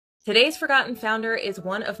Today's Forgotten Founder is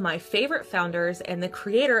one of my favorite founders and the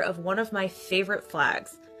creator of one of my favorite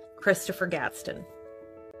flags, Christopher Gadsden.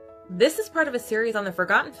 This is part of a series on the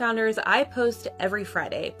Forgotten Founders I post every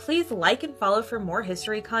Friday. Please like and follow for more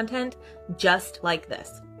history content just like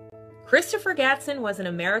this. Christopher Gadsden was an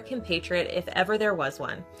American patriot if ever there was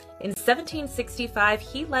one. In 1765,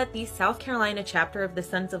 he led the South Carolina chapter of the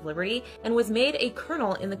Sons of Liberty and was made a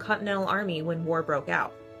colonel in the Continental Army when war broke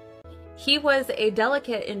out. He was a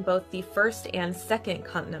delegate in both the First and Second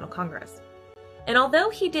Continental Congress. And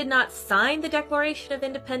although he did not sign the Declaration of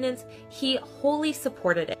Independence, he wholly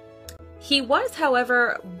supported it. He was,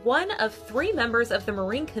 however, one of 3 members of the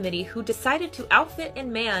Marine Committee who decided to outfit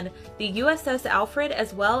and man the USS Alfred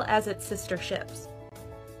as well as its sister ships.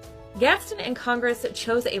 Gadsden and Congress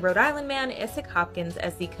chose a Rhode Island man, Essex Hopkins,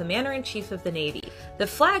 as the Commander-in-Chief of the Navy. The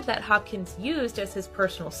flag that Hopkins used as his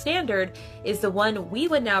personal standard is the one we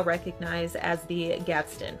would now recognize as the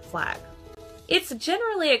Gadsden flag. It's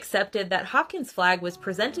generally accepted that Hopkins' flag was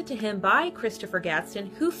presented to him by Christopher Gadsden,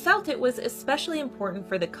 who felt it was especially important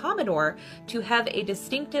for the Commodore to have a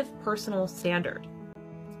distinctive personal standard.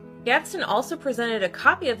 Gadsden also presented a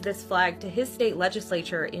copy of this flag to his state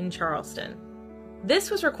legislature in Charleston.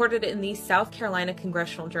 This was recorded in the South Carolina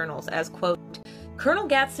Congressional Journals as, quote, Colonel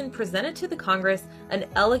Gadsden presented to the Congress an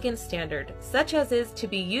elegant standard, such as is to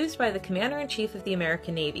be used by the Commander-in-Chief of the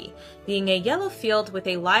American Navy, being a yellow field with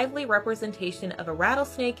a lively representation of a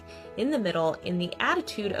rattlesnake in the middle in the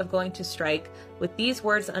attitude of going to strike, with these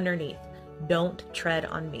words underneath, "Don't tread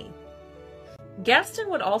on me." Gadsden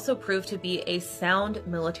would also prove to be a sound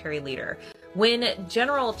military leader. When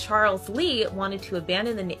General Charles Lee wanted to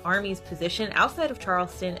abandon the Army's position outside of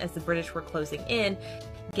Charleston as the British were closing in,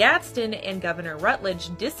 Gadsden and Governor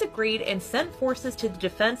Rutledge disagreed and sent forces to the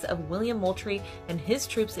defense of William Moultrie and his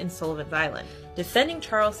troops in Sullivan's Island, defending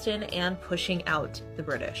Charleston and pushing out the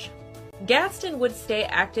British. Gadsden would stay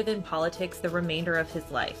active in politics the remainder of his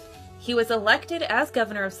life. He was elected as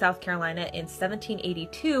governor of South Carolina in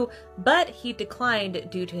 1782, but he declined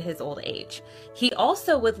due to his old age. He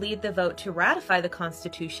also would lead the vote to ratify the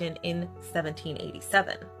Constitution in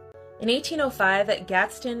 1787. In 1805,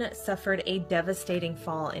 Gadsden suffered a devastating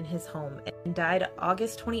fall in his home and died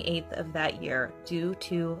August 28th of that year due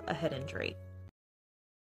to a head injury.